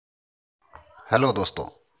Hello दोस्तों,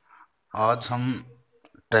 आज हम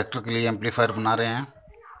ट्रैक्टर के लिए एम्पलीफायर बना रहे हैं।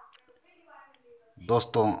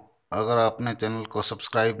 दोस्तों, अगर आपने चैनल को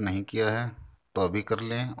सब्सक्राइब नहीं किया है तो अभी कर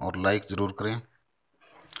लें और लाइक ज़रूर करें।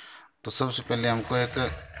 तो सबसे पहले हमको एक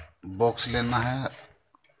बॉक्स लेना है,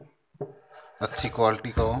 अच्छी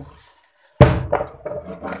क्वालिटी का हो।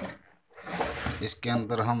 इसके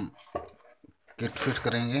अंदर हम किट फिट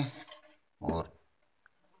करेंगे और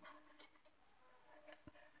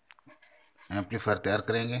एम्पलीफायर तैयार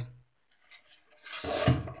करेंगे।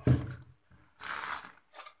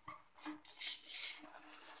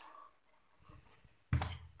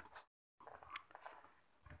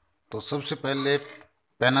 तो सबसे पहले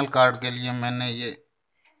पैनल कार्ड के लिए मैंने ये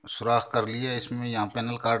सुराख कर लिया, इसमें यहाँ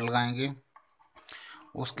पैनल कार्ड लगाएंगे।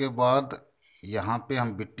 उसके बाद यहाँ पे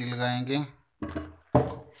हम बिट्टी लगाएंगे।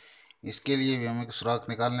 इसके लिए भी हमें सुराख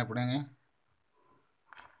निकालने पड़ेंगे।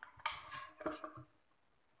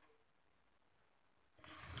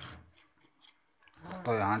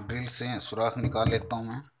 तो यहाँ ड्रिल से सुराख निकाल लेता हूँ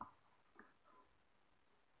मैं,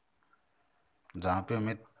 जहाँ पे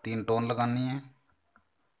हमें 3 टोन लगानी है।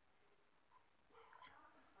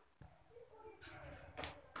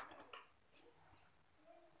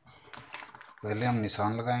 पहले हम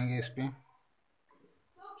निशान लगाएंगे इस पे।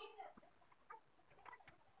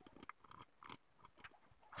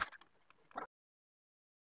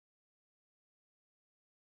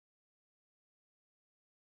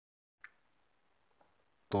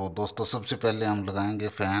 तो दोस्तों, सबसे पहले हम लगाएंगे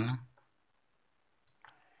फैन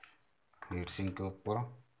हीट सिंक के ऊपर।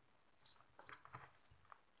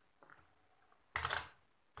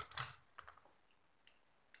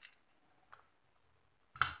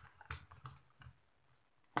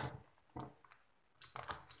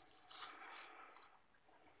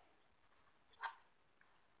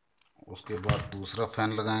 उसके बाद दूसरा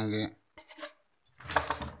फैन लगाएंगे।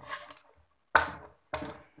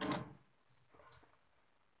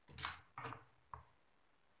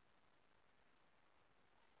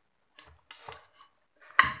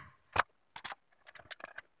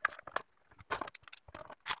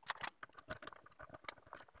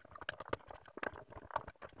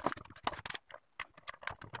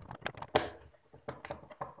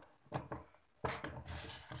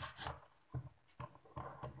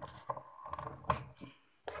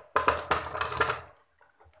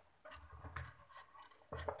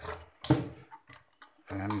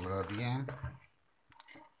 फैन लगा दिए हैं।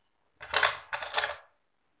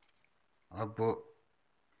 अब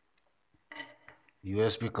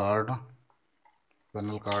यूएसबी कार्ड,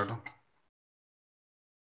 पैनल कार्ड,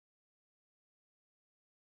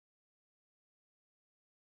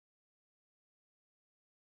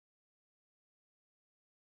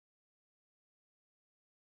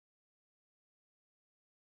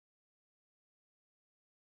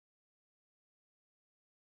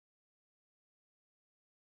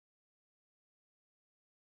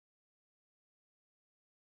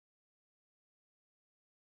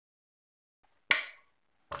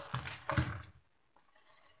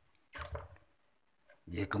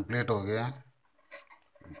 ये कंप्लीट हो गया।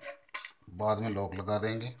 बाद में लॉक लगा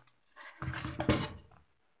देंगे।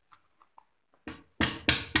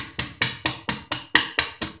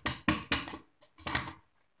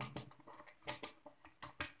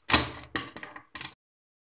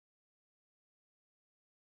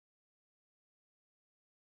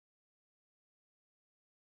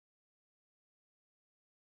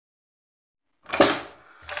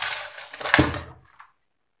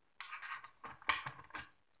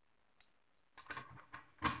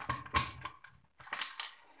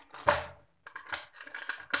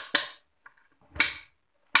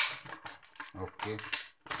 ओके,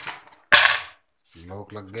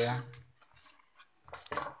 लॉक लग गया।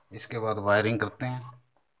 इसके बाद वायरिंग करते हैं।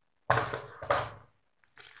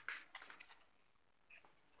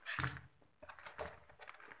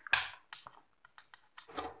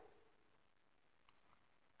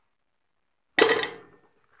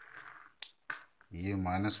 ये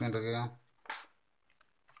माइनस में लगेगा।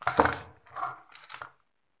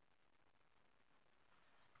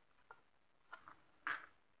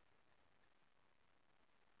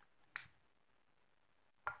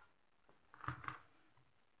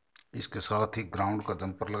 इसके साथ ही ग्राउंड का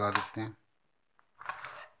जंपर लगा देते हैं।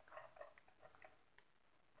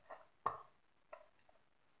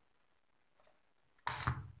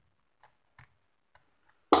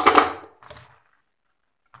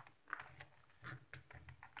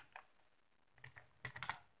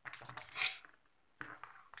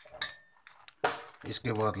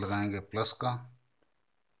 इसके बाद लगाएंगे प्लस का।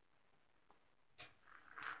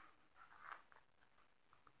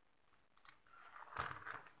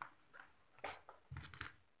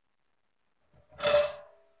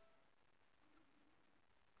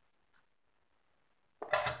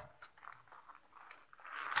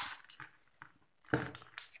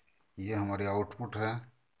 ये हमारी आउटपुट है,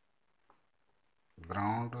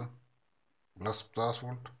 ग्राउंड +50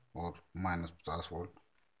 वोल्ट और -50 वोल्ट।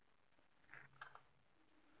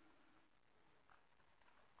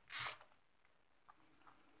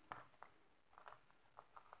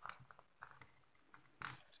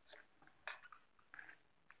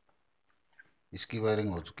 इसकी वायरिंग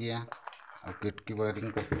हो चुकी है। अब किट की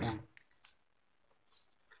वायरिंग करते हैं।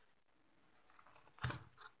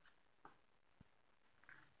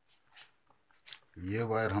 ये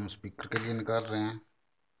वायर हम स्पीकर के लिए निकाल रहे हैं।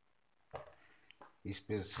 इस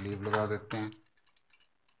पे स्लीव लगा देते हैं।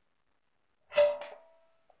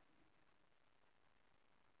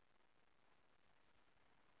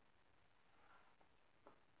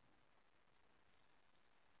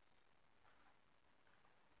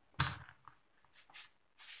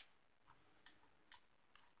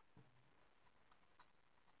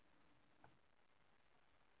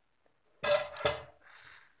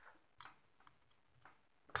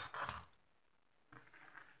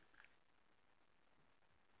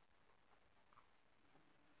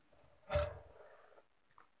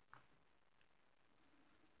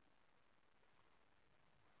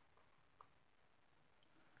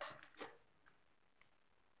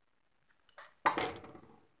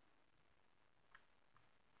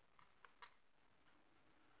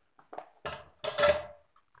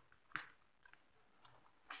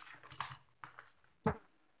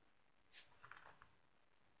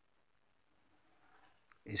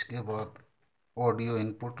 इसके बाद ऑडियो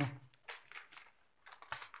इनपुट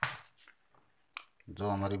जो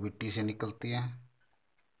हमारी बिट्टी से निकलती है,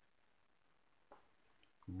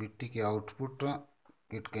 बिट्टी के आउटपुट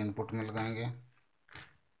किट के इनपुट में लगाएंगे।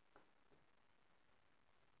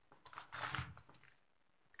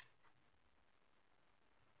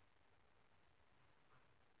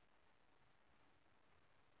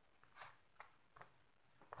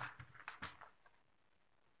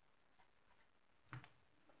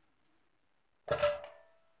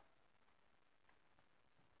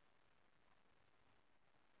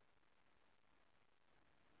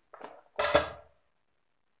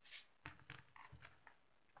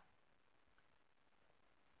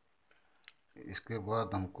 इसके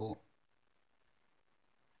बाद हमको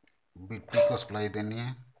बिट्टी को सप्लाई देनी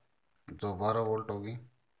है जो 12 वोल्ट होगी।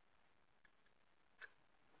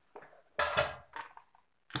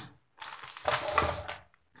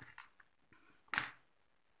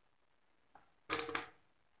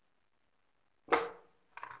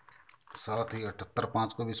 साथ ही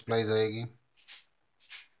 78.5 को भी सप्लाई जाएगी।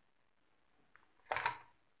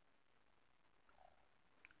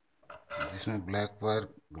 जिसमें ब्लैक वायर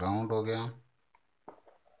ग्राउंड हो गया।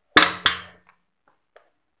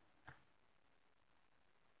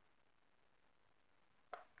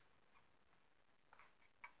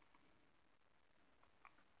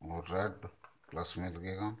 और रेड प्लस में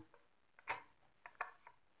लगेगा।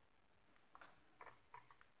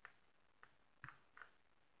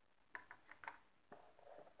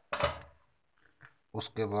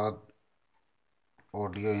 उसके बाद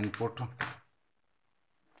ऑडियो इनपुट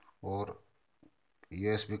और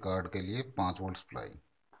यूएसबी कार्ड के लिए 5 वोल्ट सप्लाई।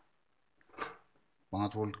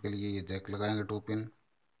 5 वोल्ट के लिए ये जैक लगाएंगे 2 पिन।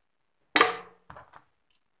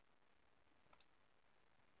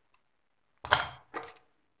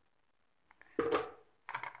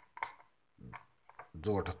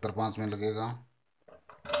 जो 78.5 में लगेगा।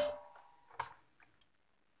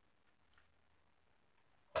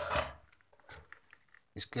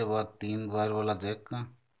 इसके बाद 3 वायर वाला जैक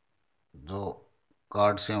जो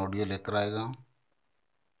कार्ड से ऑडियो लेकर आएगा।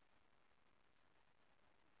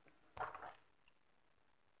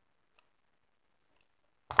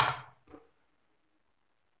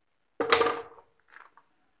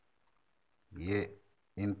 ये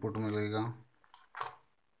इनपुट में लगेगा।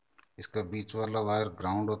 इसका बीच वाला वायर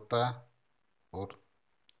ग्राउंड होता है और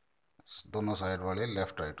दोनों साइड वाले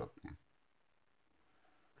लेफ्ट राइट होते हैं।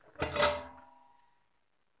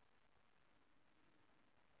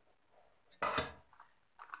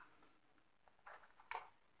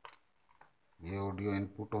 ये ऑडियो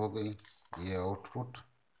इनपुट हो गई, ये आउटपुट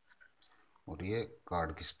और ये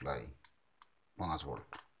कार्ड की सप्लाई 5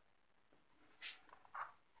 वोल्ट।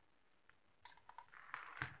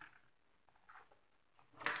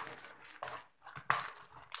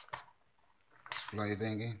 सप्लाई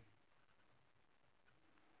देंगे।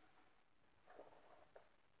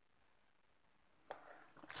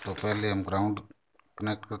 तो पहले हम ग्राउंड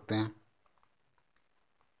कनेक्ट करते हैं।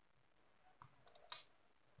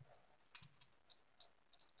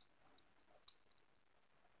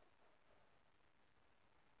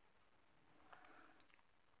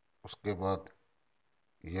 उसके बाद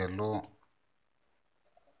येलो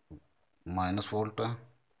 -वोल्ट,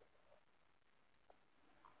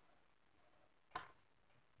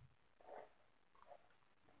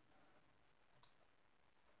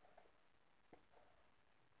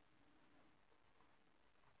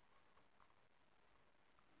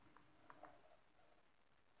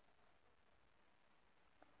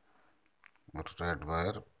 और रेड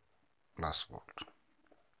वायर +वोल्ट।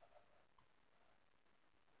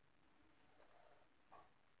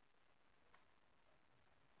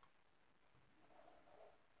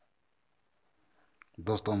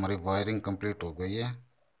 दोस्तों हमारी वायरिंग कंप्लीट हो गई है,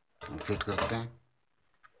 फिट करते हैं।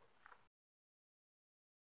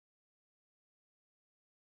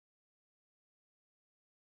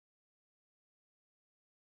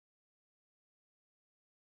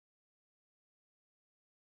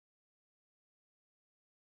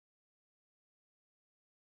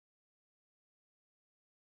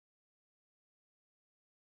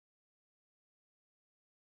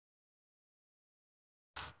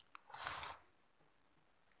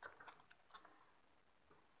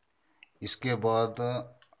 इसके बाद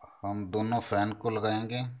हम दोनों फैन को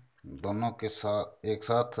लगाएंगे, दोनों के साथ एक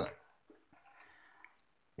साथ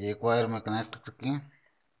एक वायर में कनेक्ट करके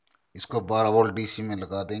इसको 12 वोल्ट डीसी में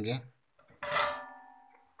लगा देंगे।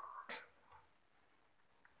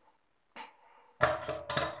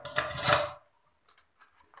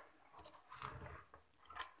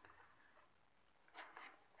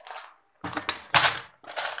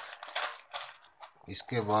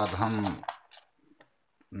 इसके बाद हम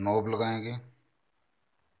नॉब लगाएंगे।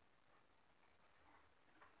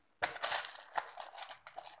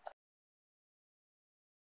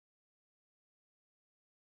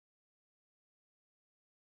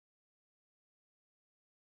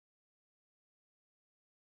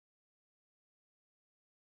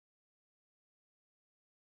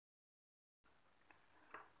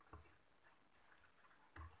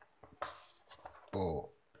 तो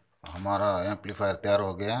हमारा एम्पलीफायर तैयार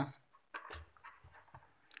हो गया।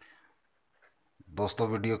 दोस्तों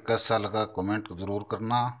वीडियो कैसा लगा कमेंट ज़रूर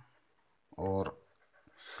करना, और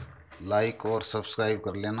लाइक और सब्सक्राइब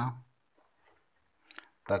कर लेना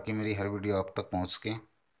ताकि मेरी हर वीडियो आप तक पहुंच सके।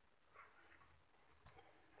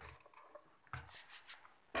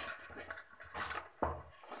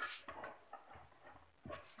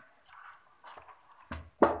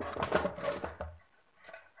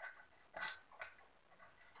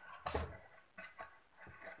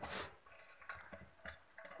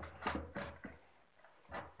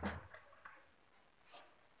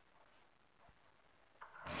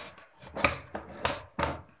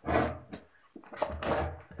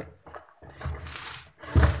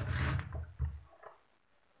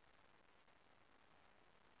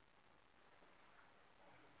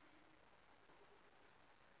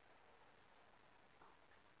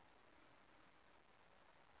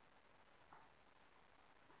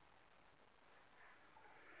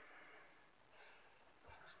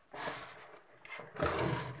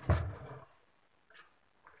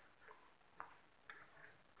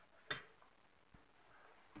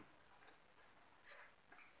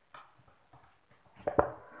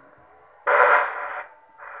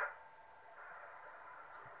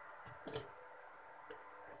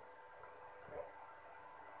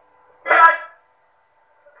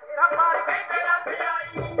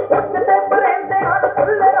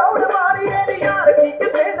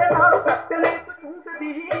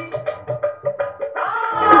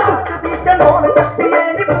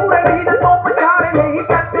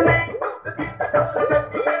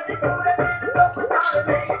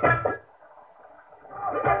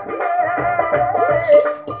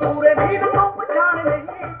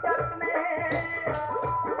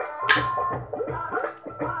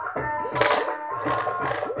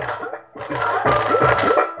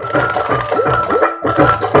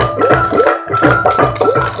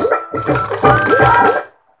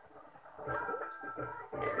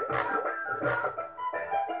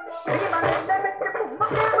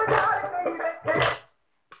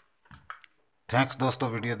 थैंक्स दोस्तों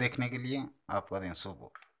वीडियो देखने के लिए। आपका दिन शुभ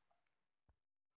हो।